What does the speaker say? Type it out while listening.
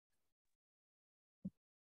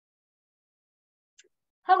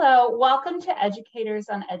Hello, welcome to Educators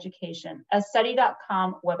on Education, a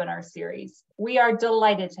Study.com webinar series. We are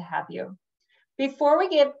delighted to have you. Before we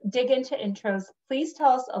dig into intros, please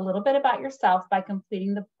tell us a little bit about yourself by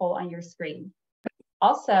completing the poll on your screen.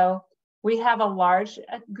 Also, we have a large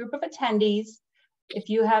group of attendees. If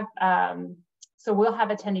you have, so we'll have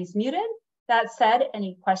attendees muted. That said,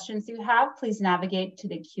 any questions you have, please navigate to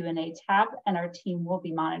the Q&A tab and our team will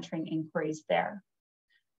be monitoring inquiries there.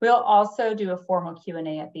 We'll also do a formal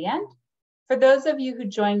Q&A at the end. For those of you who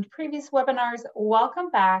joined previous webinars, welcome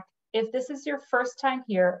back. If this is your first time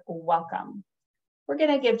here, welcome. We're going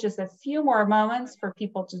to give just a few more moments for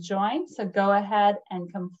people to join, so go ahead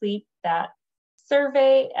and complete that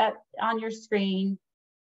survey on your screen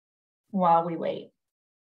while we wait.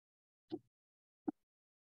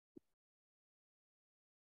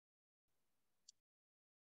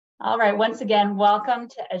 All right, once again, welcome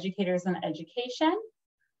to Educators on Education.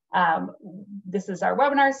 This is our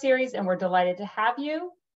webinar series and we're delighted to have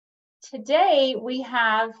you. Today we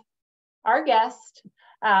have our guest,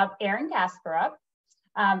 Erin Gasper up.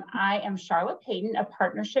 I am Charlotte Payton, a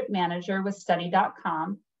partnership manager with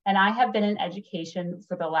Study.com, and I have been in education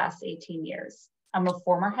for the last 18 years. I'm a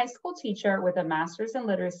former high school teacher with a master's in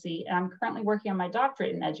literacy, and I'm currently working on my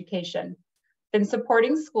doctorate in education. Been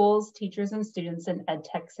supporting schools, teachers, and students in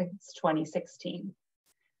EdTech since 2016.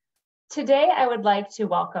 Today, I would like to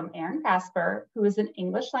welcome Erin Gasper, who is an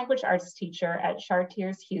English language arts teacher at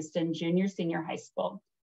Chartiers-Houston Jr. Senior High School.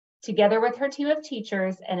 Together with her team of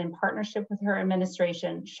teachers and in partnership with her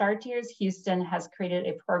administration, Chartiers-Houston has created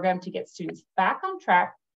a program to get students back on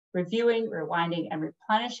track, reviewing, rewinding, and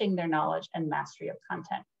replenishing their knowledge and mastery of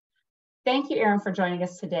content. Thank you, Erin, for joining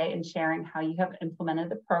us today and sharing how you have implemented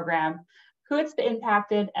the program, who it's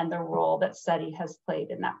impacted, and the role that Study has played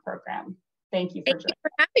in that program. Thank you for joining. Thank you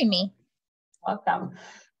for having me. Welcome.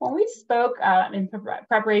 When we spoke in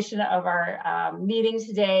preparation of our meeting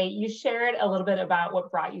today, you shared a little bit about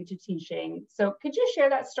what brought you to teaching. So could you share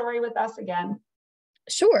that story with us again?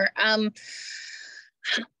 Sure.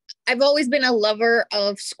 I've always been a lover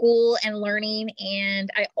of school and learning,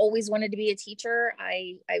 and I always wanted to be a teacher.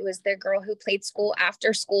 I was the girl who played school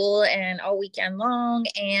after school and all weekend long,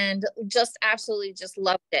 and just absolutely just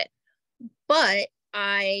loved it. But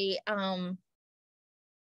I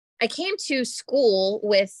came to school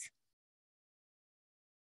with.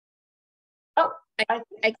 Oh, are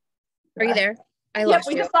you there? I lost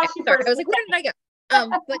you. We just lost you first. I was like, where did I go?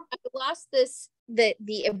 But I lost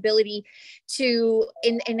the ability to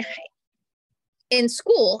in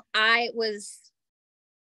school. I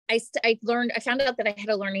found out that I had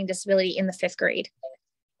a learning disability in the 5th grade,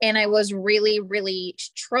 and I was really, really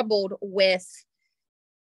troubled with.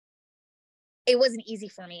 It wasn't easy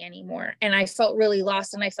for me anymore. And I felt really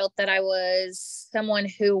lost. And I felt that I was someone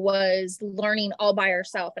who was learning all by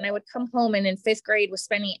herself. And I would come home and in 5th grade was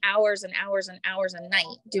spending hours and hours and hours a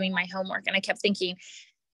night doing my homework. And I kept thinking,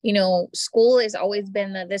 you know, school has always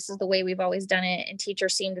been this is the way we've always done it. And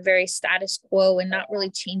teachers seemed very status quo and not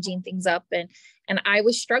really changing things up. And I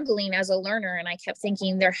was struggling as a learner, and I kept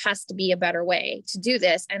thinking there has to be a better way to do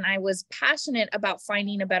this. And I was passionate about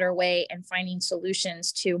finding a better way and finding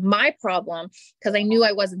solutions to my problem because I knew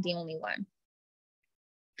I wasn't the only one.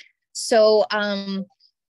 So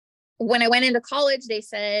when I went into college, they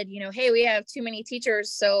said, you know, hey, we have too many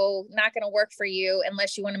teachers, so not going to work for you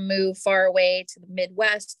unless you want to move far away to the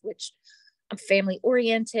Midwest, which I'm family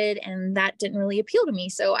oriented, and that didn't really appeal to me.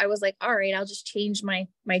 So I was like, all right, I'll just change my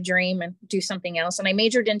dream and do something else. And I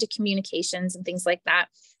majored into communications and things like that,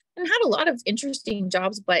 and had a lot of interesting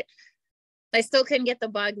jobs, but I still couldn't get the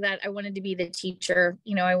bug that I wanted to be the teacher.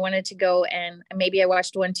 You know, I wanted to go, and maybe I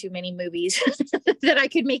watched one too many movies that I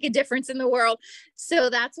could make a difference in the world. So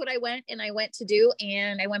that's what I went to do.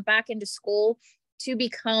 And I went back into school to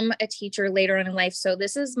become a teacher later on in life. So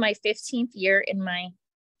this is my 15th year in my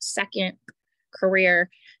second career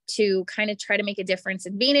to kind of try to make a difference.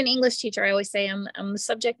 And being an English teacher, I always say I'm the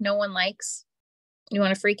subject no one likes. You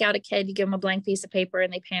want to freak out a kid, you give them a blank piece of paper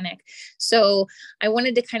and they panic. So I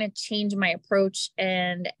wanted to kind of change my approach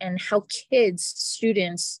and how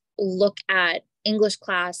students look at English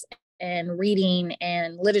class and reading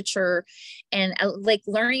and literature and like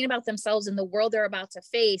learning about themselves and the world they're about to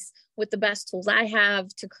face with the best tools I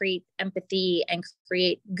have to create empathy and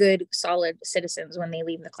create good, solid citizens when they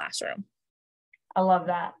leave the classroom. I love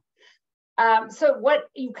that. So what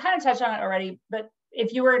you kind of touched on it already, but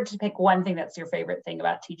if you were to pick one thing that's your favorite thing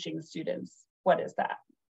about teaching students, what is that?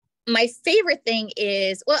 My favorite thing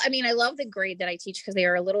is, well, I mean, I love the grade that I teach because they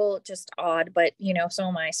are a little just odd, but, you know, so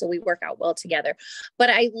am I. So we work out well together. But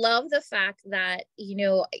I love the fact that, you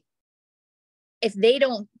know, if they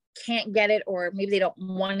don't can't get it, or maybe they don't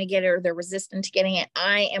want to get it, or they're resistant to getting it.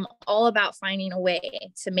 I am all about finding a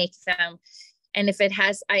way to make them. And if it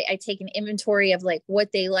has, I take an inventory of like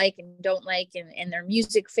what they like and don't like, and their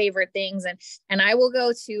music favorite things. And I will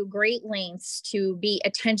go to great lengths to be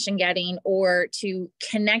attention getting or to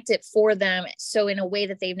connect it for them. So in a way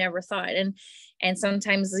that they've never thought. And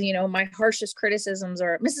sometimes, you know, my harshest criticisms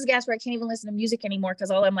are, Mrs. Gasper, I can't even listen to music anymore. Cause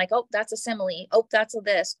all I'm like, oh, that's a simile. Oh, that's a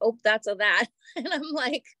this. Oh, that's a that. And I'm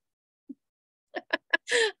like,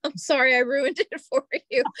 I'm sorry I ruined it for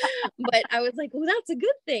you. But I was like, well, that's a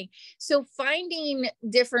good thing. So finding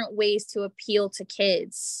different ways to appeal to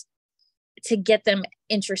kids to get them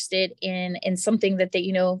interested in something that they,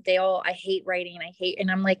 you know, I hate writing, and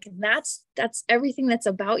I'm like, that's everything that's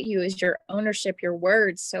about you is your ownership, your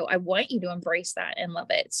words. So I want you to embrace that and love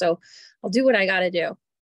it. So I'll do what I got to do.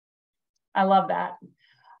 I love that.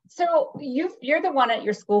 So you're the one at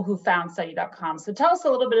your school who found Study.com. So tell us a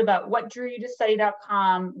little bit about what drew you to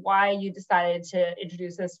Study.com, why you decided to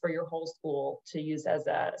introduce this for your whole school to use as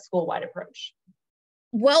a school-wide approach.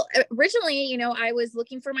 Well, originally, you know, I was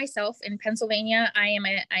looking for myself in Pennsylvania. I am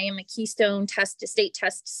a Keystone state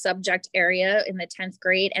test subject area in the 10th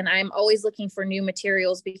grade. And I'm always looking for new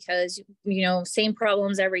materials because, you know, same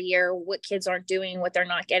problems every year, what kids aren't doing, what they're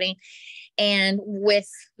not getting. And with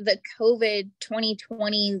the COVID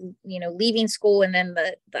 2020, you know, leaving school, and then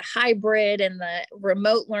the hybrid and the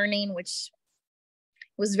remote learning, which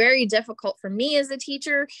was very difficult for me as a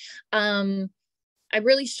teacher, I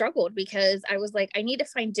really struggled because I was like, I need to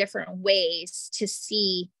find different ways to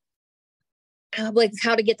see like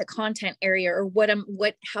how to get the content area, or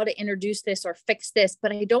how to introduce this or fix this,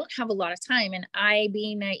 but I don't have a lot of time. And I,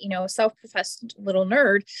 being a, you know, self-professed little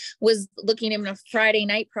nerd, was looking at a Friday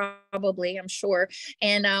night, probably, I'm sure,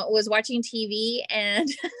 and was watching TV, and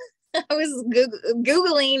I was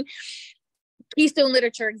Googling Keystone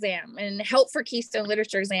Literature Exam and help for Keystone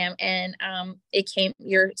Literature Exam. And it came,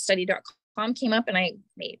 your Study.com came up, and I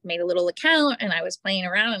made a little account, and I was playing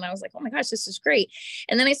around, and I was like, oh my gosh, this is great.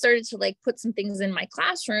 And then I started to like put some things in my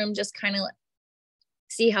classroom, just kind of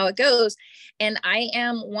see how it goes. And I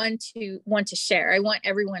am one to share. I want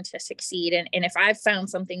everyone to succeed. And if I've found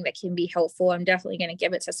something that can be helpful, I'm definitely going to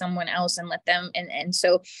give it to someone else and let them. And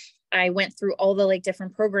so I went through all the like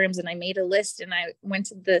different programs, and I made a list, and I went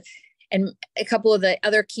to and a couple of the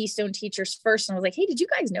other Keystone teachers first. And I was like, hey, did you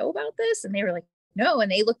guys know about this? And they were like, no.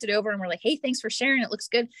 And they looked it over and were like, hey, thanks for sharing. It looks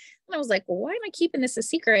good. And I was like, well, why am I keeping this a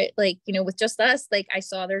secret? Like, you know, with just us, like I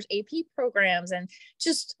saw there's AP programs, and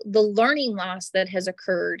just the learning loss that has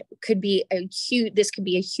occurred could be a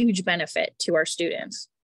huge benefit to our students.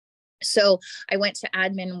 So I went to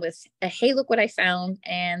admin with hey, look what I found.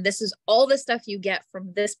 And this is all the stuff you get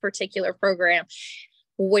from this particular program.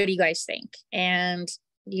 What do you guys think? And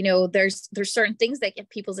you know, there's certain things that get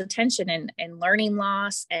people's attention, and learning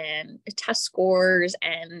loss and test scores,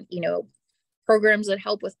 and, you know, programs that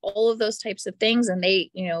help with all of those types of things. And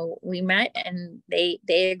they, you know, we met, and they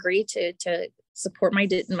agreed to support my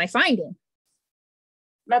finding.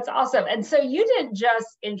 That's awesome. And so you didn't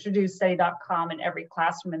just introduce Study.com in every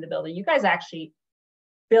classroom in the building. You guys actually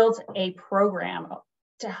built a program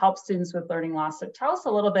to help students with learning loss. So tell us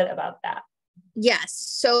a little bit about that. Yes.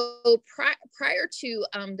 So prior to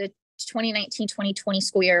the 2019-2020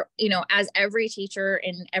 school year, you know, as every teacher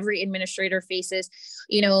and every administrator faces,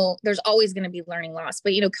 you know, there's always going to be learning loss.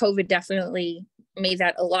 But, you know, COVID definitely made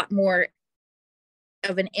that a lot more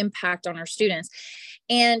of an impact on our students.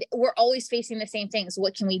 And we're always facing the same things.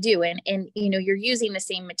 What can we do? And, you know, you're using the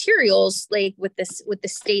same materials, like with the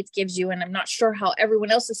state gives you, and I'm not sure how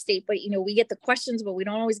everyone else's state, but, you know, we get the questions, but we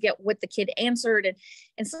don't always get what the kid answered.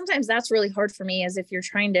 And sometimes that's really hard for me, as if you're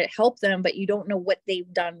trying to help them, but you don't know what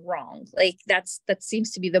they've done wrong. Like that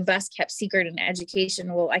seems to be the best kept secret in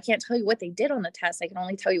education. Well, I can't tell you what they did on the test. I can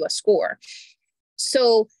only tell you a score.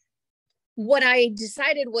 So what I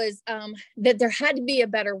decided was that there had to be a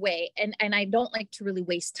better way. And I don't like to really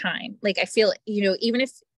waste time. Like, I feel, you know, even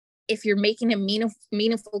if you're making a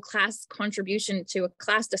meaningful class contribution to a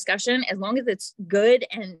class discussion, as long as it's good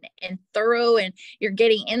and thorough and you're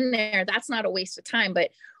getting in there, that's not a waste of time.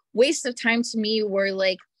 But waste of time to me were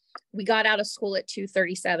like, we got out of school at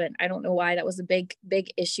 2:37. I don't know why. That was a big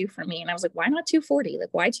issue for me. And I was like, why not 2:40? Like,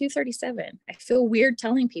 why 2:37? I feel weird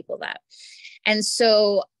telling people that. And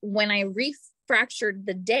so when I refractured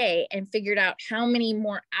the day and figured out how many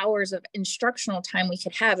more hours of instructional time we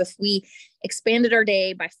could have if we expanded our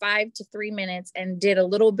day by 5 to 3 minutes and did a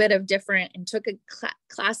little bit of different and took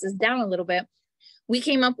classes down a little bit, we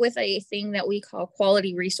came up with a thing that we call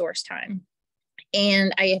quality resource time.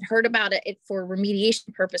 And I had heard about it for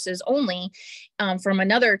remediation purposes only from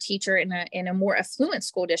another teacher in a more affluent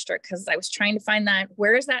school district, because I was trying to find that,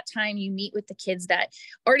 where is that time you meet with the kids that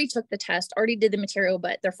already took the test, already did the material,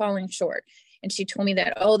 but they're falling short. And she told me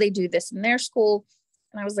that, oh, they do this in their school.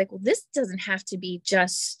 And I was like, well, this doesn't have to be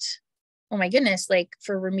just, oh my goodness, like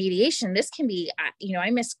for remediation, this can be, I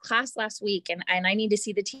missed class last week and I need to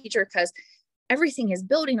see the teacher because everything is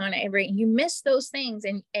building on it, right? You miss those things.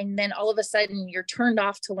 And then all of a sudden you're turned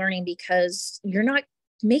off to learning because you're not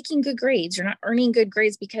making good grades. You're not earning good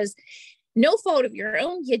grades because no fault of your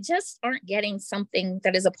own, you just aren't getting something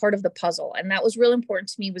that is a part of the puzzle. And that was real important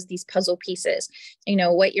to me, was these puzzle pieces,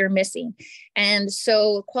 what you're missing. And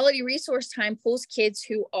so quality resource time pulls kids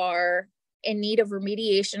who are in need of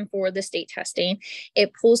remediation for the state testing.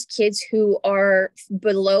 It pulls kids who are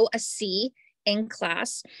below a C in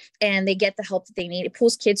class and they get the help that they need. It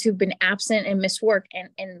pulls kids who've been absent and missed work.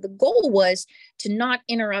 And the goal was to not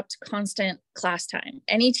interrupt constant class time.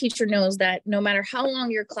 Any teacher knows that no matter how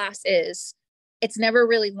long your class is, it's never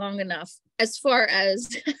really long enough as far as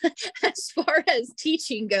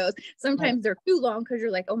teaching goes. Sometimes they're too long because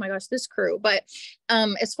you're like, oh my gosh, this crew. But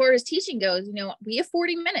as far as teaching goes, we have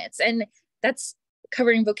 40 minutes and that's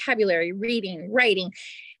covering vocabulary, reading, writing.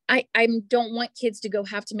 I don't want kids to go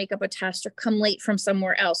have to make up a test or come late from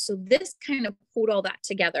somewhere else. So this kind of pulled all that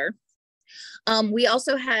together. We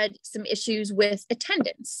also had some issues with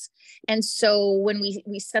attendance. And so when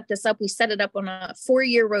we set this up, we set it up on a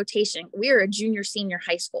 4-year rotation. We're a junior, senior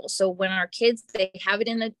high school. So when our kids, they have it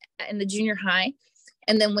in the junior high.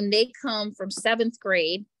 And then when they come from 7th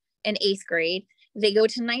grade and 8th grade, they go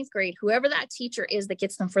to 9th grade, whoever that teacher is that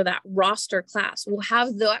gets them for that roster class will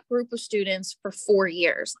have that group of students for 4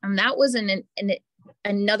 years. And that was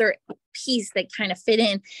another piece that kind of fit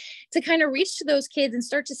in to kind of reach to those kids and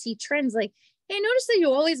start to see trends like, hey, I noticed that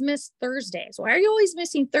you always miss Thursdays. Why are you always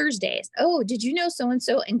missing Thursdays? Oh, did you know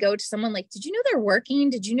so-and-so? And go to someone like, did you know they're working?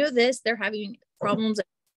 Did you know this? They're having problems.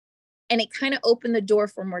 And it kind of opened the door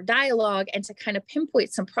for more dialogue and to kind of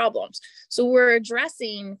pinpoint some problems. So we're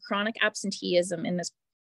addressing chronic absenteeism in this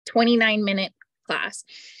 29-minute class.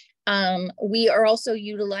 We are also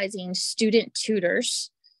utilizing student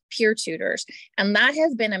tutors, peer tutors, and that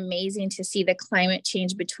has been amazing to see the climate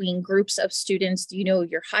change between groups of students,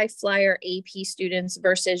 your high flyer AP students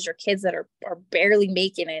versus your kids that are barely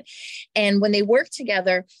making it. And when they work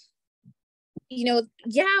together,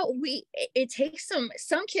 it takes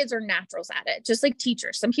some kids are naturals at it, just like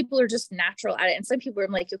teachers. Some people are just natural at it. And some people are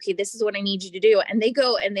like, okay, this is what I need you to do. And they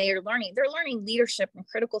go and they're learning leadership and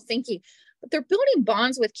critical thinking, but they're building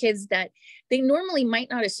bonds with kids that they normally might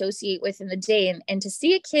not associate with in the day. And to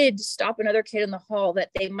see a kid stop another kid in the hall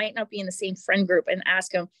that they might not be in the same friend group and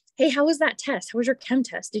ask them, hey, how was that test? How was your chem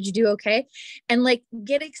test? Did you do okay? And like,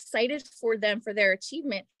 get excited for them, for their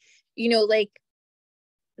achievement,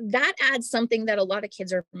 that adds something that a lot of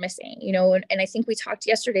kids are missing, and I think we talked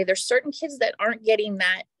yesterday, there's certain kids that aren't getting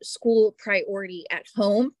that school priority at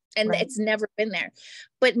home, and right. It's never been there.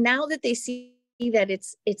 But now that they see that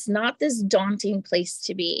it's not this daunting place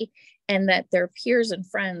to be, and that their peers and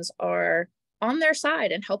friends are on their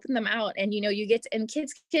side and helping them out. And,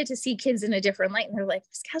 kids get to see kids in a different light, and they're like,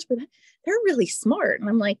 Miss Gasper, they're really smart. And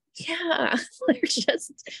I'm like, yeah, they're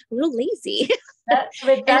just a little lazy. That's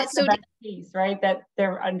the best piece, right? That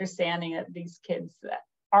they're understanding that these kids that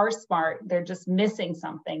are smart, they're just missing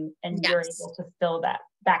something, and yes. You're able to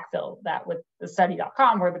backfill that with the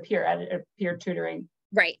Study.com or the peer tutoring.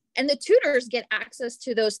 Right. And the tutors get access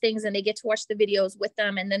to those things, and they get to watch the videos with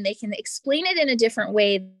them, and then they can explain it in a different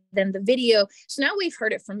way than the video. So now we've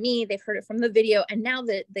heard it from me, they've heard it from the video, and now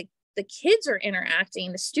the kids are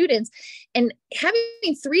interacting, the students, and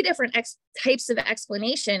having 3 different types of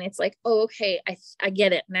explanation. It's like, oh, okay, I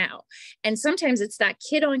get it now. And sometimes it's that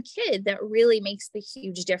kid on kid that really makes the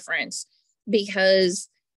huge difference, because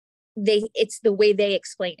it's the way they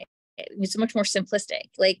explain it. It's much more simplistic.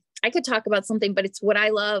 Like, I could talk about something, but it's what I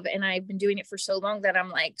love. And I've been doing it for so long that I'm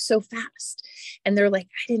like so fast. And they're like,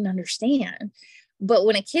 I didn't understand. But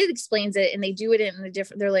when a kid explains it and they do it in a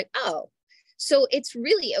different, they're like, oh, so it's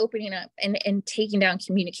really opening up and taking down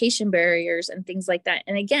communication barriers and things like that.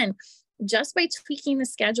 And again, just by tweaking the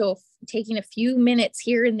schedule, taking a few minutes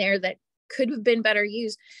here and there that could have been better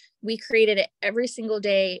used, we created it every single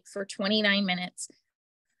day for 29 minutes.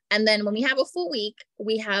 And then when we have a full week,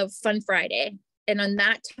 we have Fun Friday. And on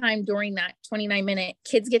that time, during that 29-minute,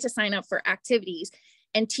 kids get to sign up for activities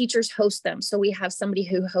and teachers host them. So we have somebody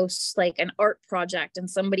who hosts like an art project, and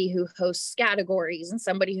somebody who hosts categories, and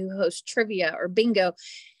somebody who hosts trivia or bingo.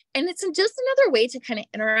 And it's just another way to kind of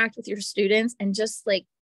interact with your students and just like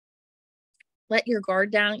let your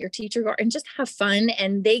guard down, your teacher guard, and just have fun.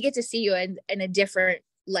 And they get to see you in a different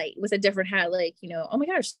light with a different hat. Like, oh my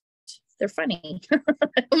gosh, they're funny.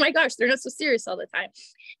 Oh my gosh, they're not so serious all the time.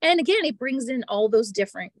 And again, it brings in all those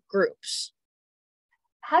different groups.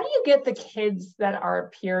 How do you get the kids that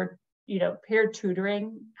are peer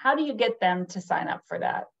tutoring? How do you get them to sign up for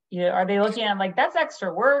that? Are they looking at like, that's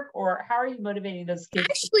extra work, or how are you motivating those kids?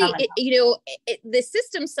 Actually, the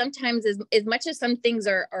system sometimes is, as much as some things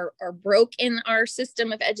are broke in our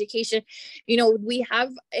system of education, we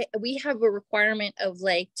have a requirement of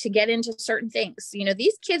like, to get into certain things.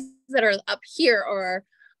 These kids that are up here are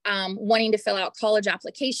wanting to fill out college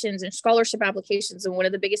applications and scholarship applications. And one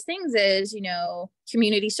of the biggest things is,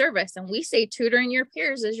 community service. And we say tutoring your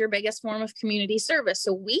peers is your biggest form of community service.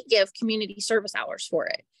 So we give community service hours for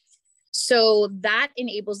it. So that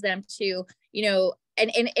enables them to,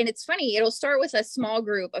 and it's funny, it'll start with a small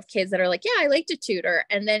group of kids that are like, yeah, I like to tutor.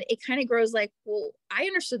 And then it kind of grows like, well, I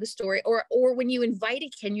understood the story. Or when you invite a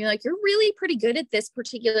kid, you're like, you're really pretty good at this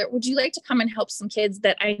particular, would you like to come and help some kids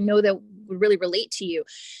that I know that would really relate to you?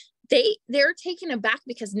 They're taken aback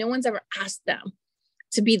because no one's ever asked them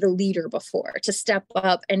to be the leader before, to step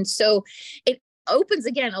up. And so it opens,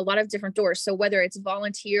 again, a lot of different doors. So whether it's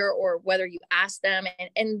volunteer or whether you ask them,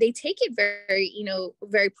 and they take it very,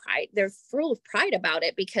 very pride, they're full of pride about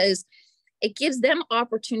it because it gives them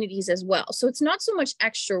opportunities as well. So it's not so much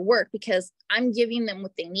extra work because I'm giving them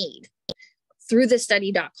what they need through the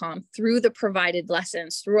Study.com, through the provided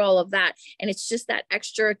lessons, through all of that. And it's just that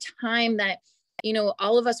extra time that,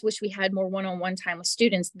 all of us wish we had more one-on-one time with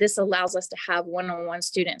students. This allows us to have one-on-one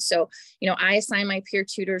students. So, I assign my peer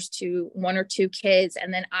tutors to 1 or 2 kids,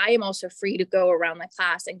 and then I am also free to go around the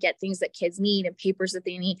class and get things that kids need and papers that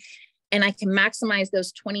they need. And I can maximize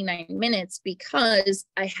those 29 minutes because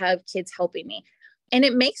I have kids helping me. And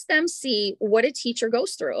it makes them see what a teacher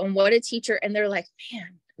goes through and they're like,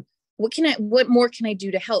 man, what more can I do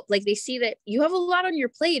to help? Like they see that you have a lot on your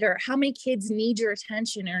plate, or how many kids need your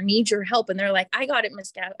attention or need your help. And they're like, I got it,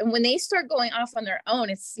 Miss Gav. And when they start going off on their own,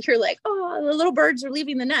 you're like, oh, the little birds are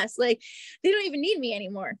leaving the nest. Like they don't even need me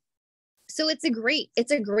anymore. So it's a great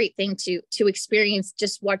thing to experience,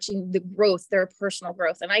 just watching the growth, their personal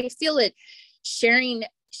growth. And I feel that sharing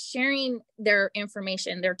their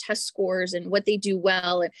information, their test scores and what they do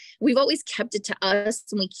well. And we've always kept it to us,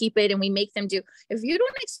 and we keep it and we make them do. If you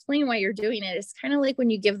don't explain why you're doing it, it's kind of like when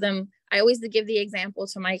you give them, I always give the example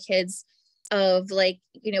to my kids of like,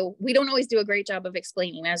 we don't always do a great job of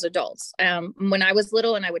explaining as adults. When I was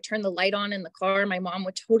little and I would turn the light on in the car, my mom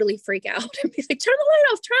would totally freak out and be like, turn the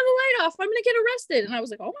light off. I'm going to get arrested. And I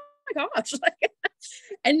was like, oh my gosh.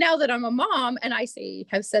 And now that I'm a mom and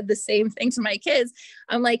have said the same thing to my kids,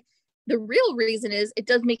 I'm like, the real reason is it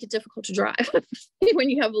does make it difficult to drive. When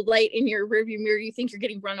you have a light in your rearview mirror, you think you're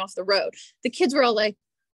getting run off the road. The kids were all like,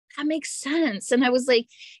 that makes sense. And I was like,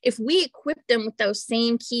 if we equip them with those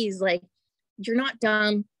same keys, like, you're not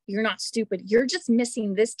dumb, you're not stupid, you're just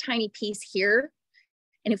missing this tiny piece here.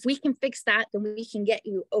 And if we can fix that, then we can get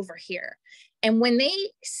you over here. And when they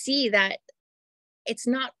see that it's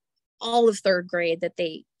not all of 3rd grade that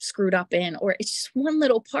they screwed up in, or it's just one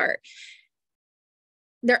little part,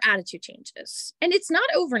 their attitude changes. And it's not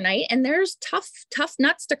overnight, and there's tough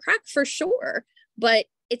nuts to crack for sure, but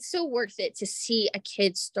it's so worth it to see a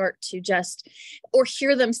kid start to just, or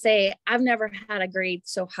hear them say, I've never had a grade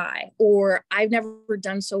so high, or I've never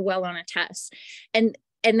done so well on a test. And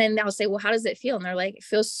then they'll say, well, how does it feel? And they're like, it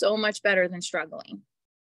feels so much better than struggling.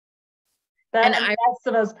 That's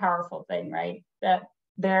the most powerful thing, right? That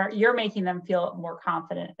you're making them feel more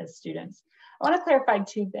confident as students. I want to clarify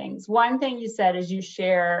 2 things. One thing you said is you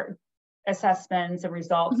share assessments and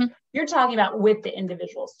results. Mm-hmm. You're talking about with the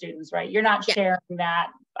individual students, right? You're not sharing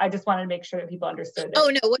that. I just wanted to make sure that people understood that.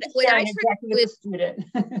 Oh no, what I exactly with the student.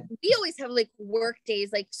 We always have like work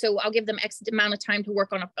days, like, so I'll give them X amount of time to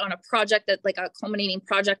work on a project, that like a culminating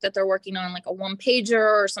project that they're working on, like a 1-pager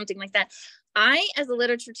or something like that. I, as a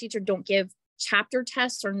literature teacher, don't give chapter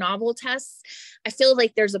tests or novel tests. I feel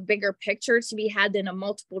like there's a bigger picture to be had than a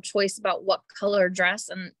multiple choice about what color dress.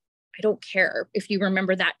 And I don't care if you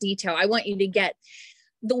remember that detail. I want you to get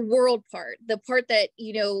the world part, the part that,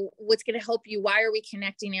 what's going to help you. Why are we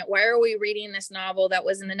connecting it? Why are we reading this novel that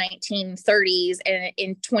was in the 1930s and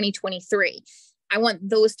in 2023? I want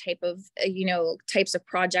those types of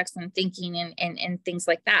projects and thinking and things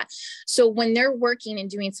like that. So when they're working and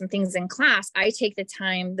doing some things in class, I take the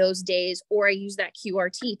time those days, or I use that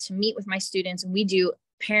QRT to meet with my students, and we do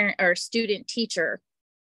parent or student teacher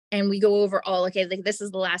And we go over all, okay, like this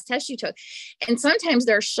is the last test you took. And sometimes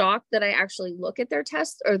they're shocked that I actually look at their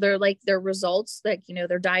tests or their results, like,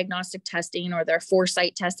 their diagnostic testing or their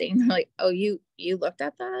foresight testing. They're like, oh, you looked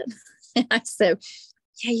at that? And I said,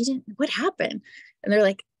 yeah, you didn't, what happened? And they're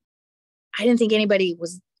like, I didn't think anybody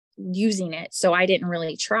was using it, so I didn't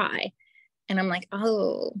really try. And I'm like,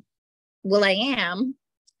 oh, well, I am.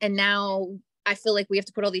 And now I feel like we have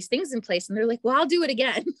to put all these things in place. And they're like, well, I'll do it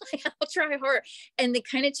again. I'll try hard. And it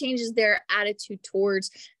kind of changes their attitude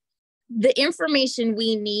towards the information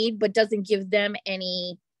we need, but doesn't give them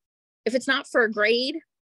any, if it's not for a grade.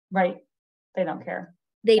 Right. They don't care.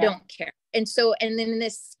 They don't care. And so, and then in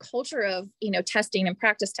this culture of, testing and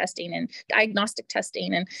practice testing and diagnostic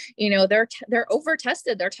testing and, they're over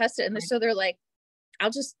tested, they're tested. And so they're like,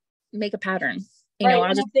 I'll just make a pattern.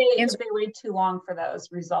 I'll just if they wait too long for those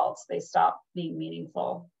results, they stop being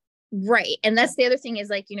meaningful. Right. And that's the other thing is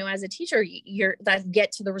like, as a teacher, you're that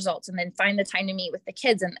get to the results and then find the time to meet with the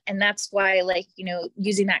kids. And that's why, like,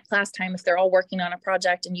 using that class time, if they're all working on a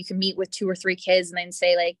project and you can meet with 2 or 3 kids and then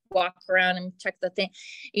say, like, walk around and check the thing,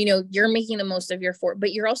 you're making the most of your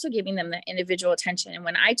but you're also giving them that individual attention. And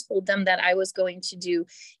when I told them that I was going to do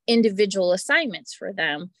individual assignments for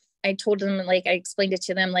them, I told them, like, I explained it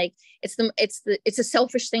to them, like, it's a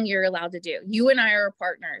selfish thing you're allowed to do. You and I are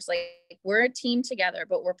partners. Like, we're a team together,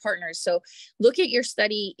 but we're partners. So look at your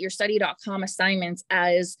Study.com assignments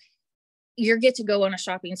as you get to go on a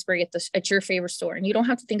shopping spree at your favorite store. And you don't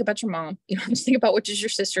have to think about your mom. You don't have to think about what does your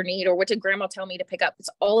sister need or what did grandma tell me to pick up.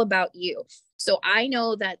 It's all about you. So I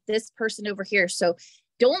know that this person over here. So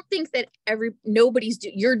don't think that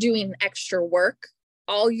you're doing extra work.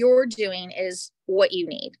 All you're doing is what you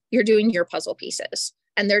need. You're doing your puzzle pieces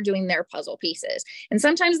and they're doing their puzzle pieces. And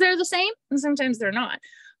sometimes they're the same and sometimes they're not,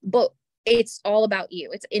 but it's all about you.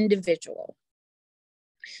 It's individual.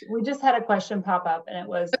 We just had a question pop up and it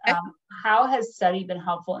was, okay. How has Study been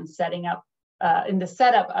helpful in in the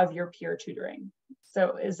setup of your peer tutoring?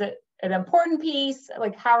 So is it an important piece?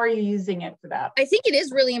 Like, how are you using it for that? I think it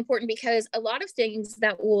is really important because a lot of things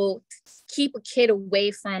that will keep a kid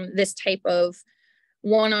away from this type of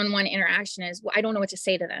one-on-one interaction is, well, I don't know what to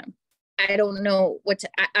say to them. I don't know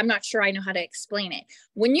I'm not sure I know how to explain it.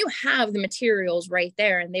 When you have the materials right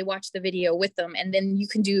there and they watch the video with them, and then you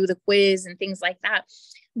can do the quiz and things like that,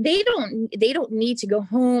 they don't need to go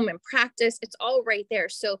home and practice. It's all right there.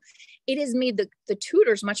 So it has made the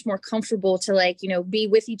tutors much more comfortable to, like, be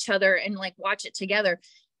with each other and, like, watch it together.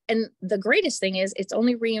 And the greatest thing is it's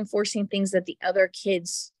only reinforcing things that the other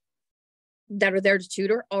kids that are there to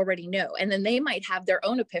tutor already know. And then they might have their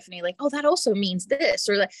own epiphany, like, oh, that also means this,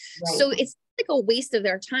 or like, right. So it's like a waste of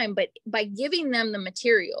their time. But by giving them the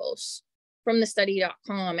materials from the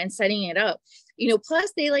Study.com and setting it up,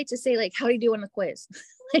 plus they like to say, like, how do you do on the quiz?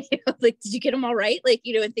 Like, did you get them all right? Like,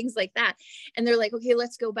 and things like that. And they're like, okay,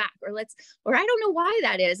 let's go back, or I don't know why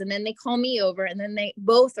that is. And then they call me over and then they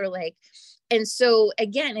both are like, and so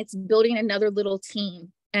again, it's building another little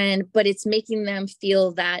team. But it's making them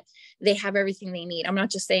feel that they have everything they need. I'm not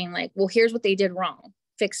just saying, like, well, here's what they did wrong,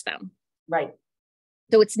 fix them. Right.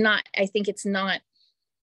 So I think it's not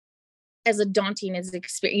as a daunting as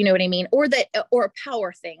experience, you know what I mean? Or a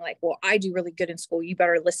power thing, like, well, I do really good in school, you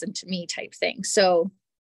better listen to me type thing. So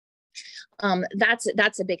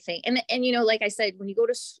that's a big thing. And like I said, when you go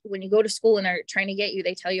to school and they're trying to get you,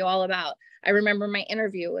 they tell you all about, I remember my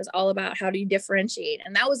interview was all about how do you differentiate.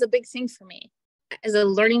 And that was a big thing for me. As a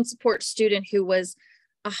learning support student who was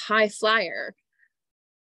a high flyer,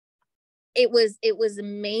 it was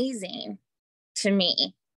amazing to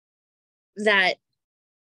me that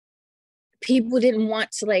people didn't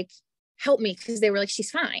want to, like, help me because they were like,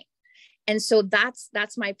 she's fine. And so that's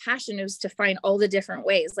my passion, is to find all the different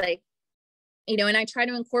ways, like, and I try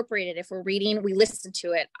to incorporate it. If we're reading, we listen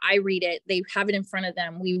to it. I read it. They have it in front of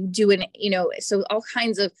them. We do it, so all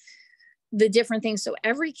kinds of the different things. So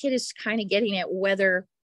every kid is kind of getting it, whether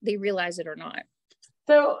they realize it or not.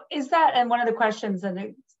 So is that, and one of the questions, and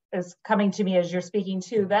it is coming to me as you're speaking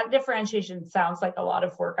too, that differentiation sounds like a lot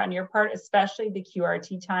of work on your part, especially the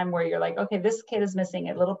QRT time where you're like, okay, this kid is missing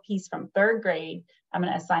a little piece from 3rd grade. I'm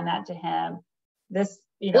going to assign that to him. This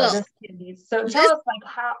kid needs, so tell us, like,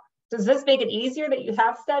 how, does this make it easier that you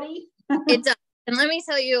have Study? It does. And let me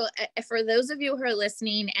tell you, for those of you who are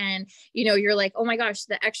listening and, you're like, oh my gosh,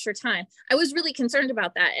 the extra time, I was really concerned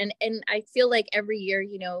about that. And I feel like every year,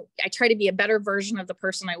 I try to be a better version of the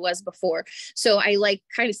person I was before. So I, like,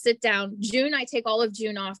 kind of sit down. June, I take all of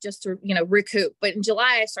June off just to, recoup. But in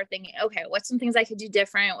July, I start thinking, okay, what's some things I could do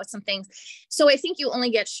different? What's some things? So I think you only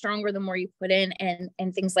get stronger the more you put in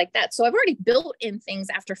and things like that. So I've already built in things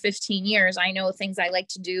after 15 years. I know things I like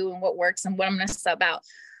to do and what works and what I'm going to sub out.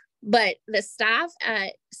 But the staff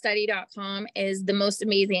at Study.com is the most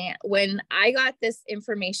amazing. When I got this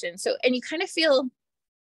information, and you kind of feel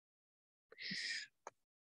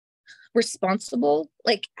responsible.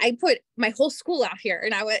 Like I put my whole school out here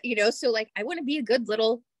and I would, so like, I want to be a good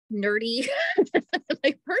little nerdy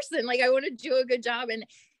like person. Like I want to do a good job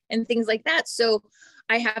and things like that. So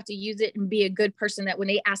I have to use it and be a good person that when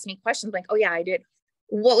they ask me questions, like, oh yeah, I did.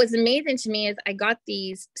 What was amazing to me is I got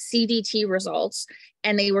these CDT results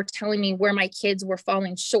and they were telling me where my kids were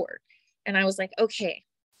falling short. And I was like, okay,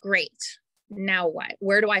 great. Now what?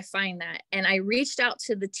 Where do I find that? And I reached out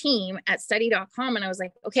to the team at Study.com and I was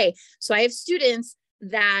like, okay, so I have students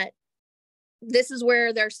that this is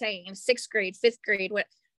where they're saying 6th grade, 5th grade, what,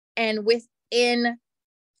 and within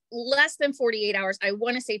less than 48 hours, I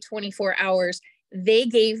want to say 24 hours, they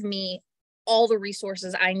gave me all the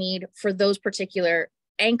resources I need for those particular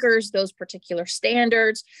anchors, those particular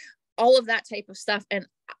standards, all of that type of stuff. And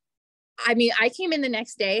I mean, I came in the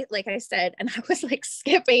next day, like I said, and I was like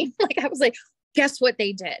skipping, like I was like, guess what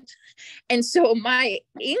they did? And so my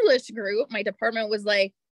English group, my department was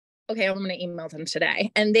like, okay, I'm going to email them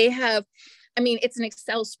today. And they have, I mean, it's an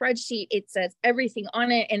Excel spreadsheet. It says everything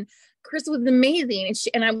on it. And Chris was amazing.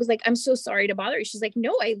 And I was like, I'm so sorry to bother you. She's like,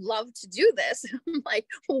 no, I love to do this. I'm like,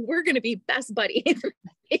 well, we're going to be best buddies.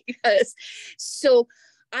 So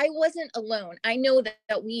I wasn't alone. I know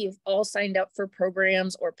that we've all signed up for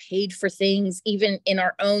programs or paid for things, even in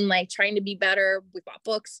our own, like trying to be better. We bought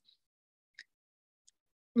books.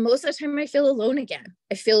 Most of the time I feel alone again.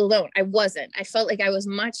 I feel alone. I wasn't. I felt like I was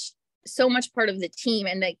so much part of the team.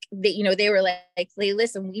 And like, they were like, hey,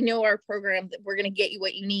 listen, we know our program that we're going to get you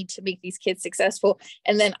what you need to make these kids successful.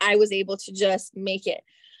 And then I was able to just make it.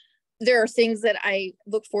 There are things that I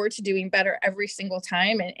look forward to doing better every single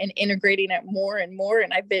time and integrating it more and more.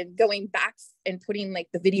 And I've been going back and putting like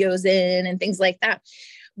the videos in and things like that.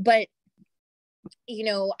 But,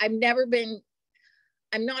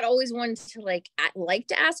 I'm not always one to like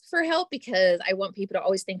to ask for help because I want people to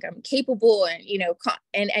always think I'm capable and,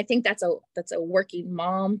 and I think that's a working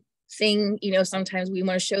mom thing. Sometimes we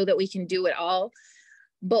want to show that we can do it all.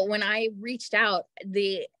 But when I reached out,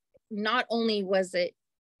 not only was it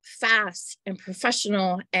fast and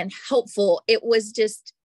professional and helpful, it was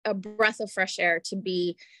just a breath of fresh air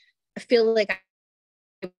I feel like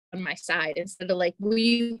I'm on my side instead of like, well,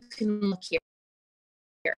 you can look here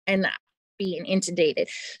and being inundated.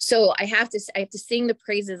 So I have to sing the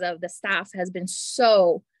praises of the staff has been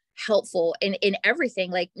so helpful in everything.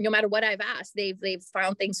 Like no matter what I've asked, they've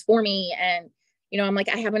found things for me. And, I'm like,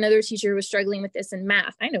 I have another teacher who was struggling with this in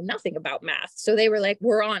math. I know nothing about math. So they were like,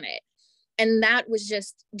 we're on it. And that was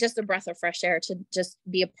just a breath of fresh air to just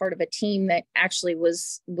be a part of a team that actually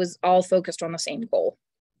was all focused on the same goal.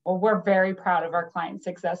 Well, we're very proud of our client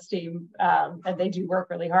success team, and they do work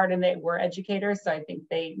really hard, and we're educators. So I think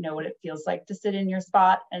they know what it feels like to sit in your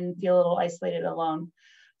spot and feel a little isolated alone.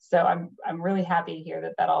 So I'm really happy to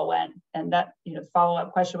hear that all went. And that, the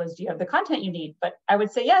follow-up question was, do you have the content you need? But I would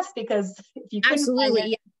say yes, because if you couldn't find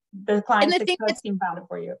it, the client success team found it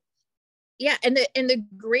for you. Yeah. And the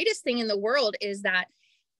greatest thing in the world is that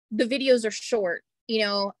the videos are short,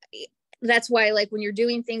 that's why like when you're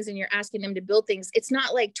doing things and you're asking them to build things, it's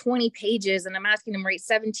not like 20 pages and I'm asking them to write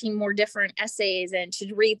 17 more different essays and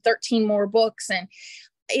to read 13 more books. And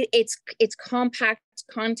it's compact,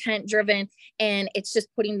 content driven. And it's just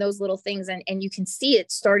putting those little things in, and you can see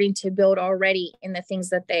it starting to build already in the things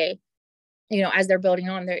that they, as they're building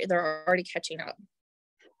on, they're already catching up.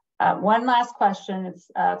 One last question.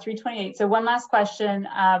 It's 3:28. So one last question.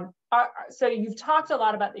 So you've talked a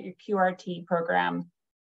lot about your QRT program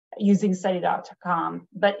using Study.com,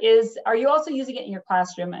 but are you also using it in your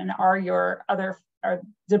classroom, and are your other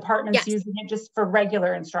departments using it just for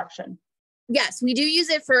regular instruction? Yes, we do use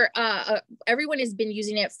it for, everyone has been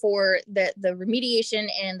using it for the remediation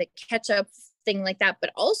and the catch up thing like that.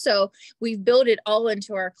 But also we've built it all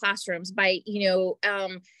into our classrooms by,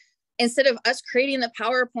 instead of us creating the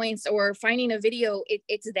PowerPoints or finding a video,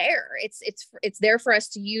 it's there. It's there for us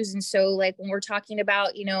to use. And so like when we're talking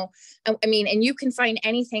about, and you can find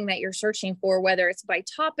anything that you're searching for, whether it's by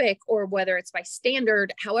topic or whether it's by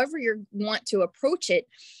standard, however you want to approach it,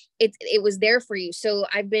 it was there for you. So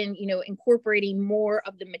I've been, incorporating more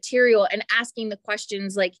of the material and asking the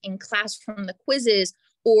questions like in class from the quizzes,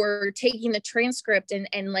 or taking the transcript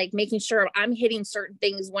and like making sure I'm hitting certain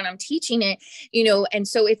things when I'm teaching it, and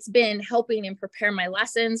so it's been helping and prepare my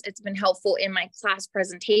lessons. It's been helpful in my class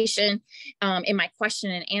presentation, in my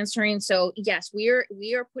question and answering. So yes, we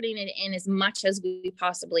are putting it in as much as we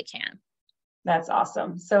possibly can. That's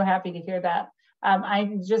awesome. So happy to hear that.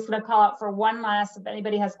 I'm just going to call out for one last, if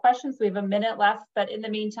anybody has questions, we have a minute left, but in the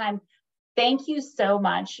meantime, thank you so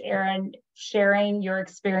much, Erin, sharing your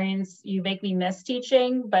experience. You make me miss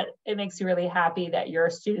teaching, but it makes me really happy that your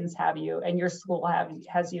students have you and your school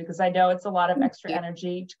has you, because I know it's a lot of extra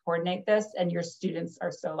energy to coordinate this, and your students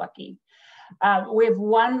are so lucky. We have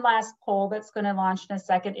one last poll that's going to launch in a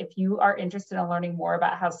second. If you are interested in learning more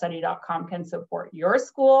about how Study.com can support your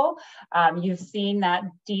school, you've seen that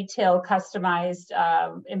detailed, customized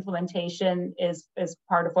implementation is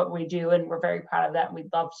part of what we do, and we're very proud of that. And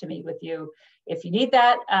we'd love to meet with you if you need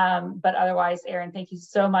that. But otherwise, Erin, thank you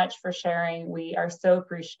so much for sharing. We are so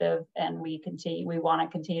appreciative, and we want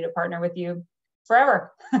to continue to partner with you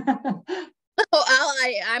forever. I'm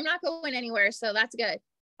not going anywhere, so that's good.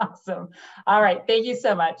 Awesome. All right. Thank you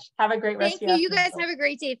so much. Have a great rest of your afternoon. You guys have a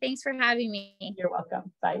great day. Thanks for having me. You're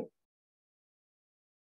welcome. Bye.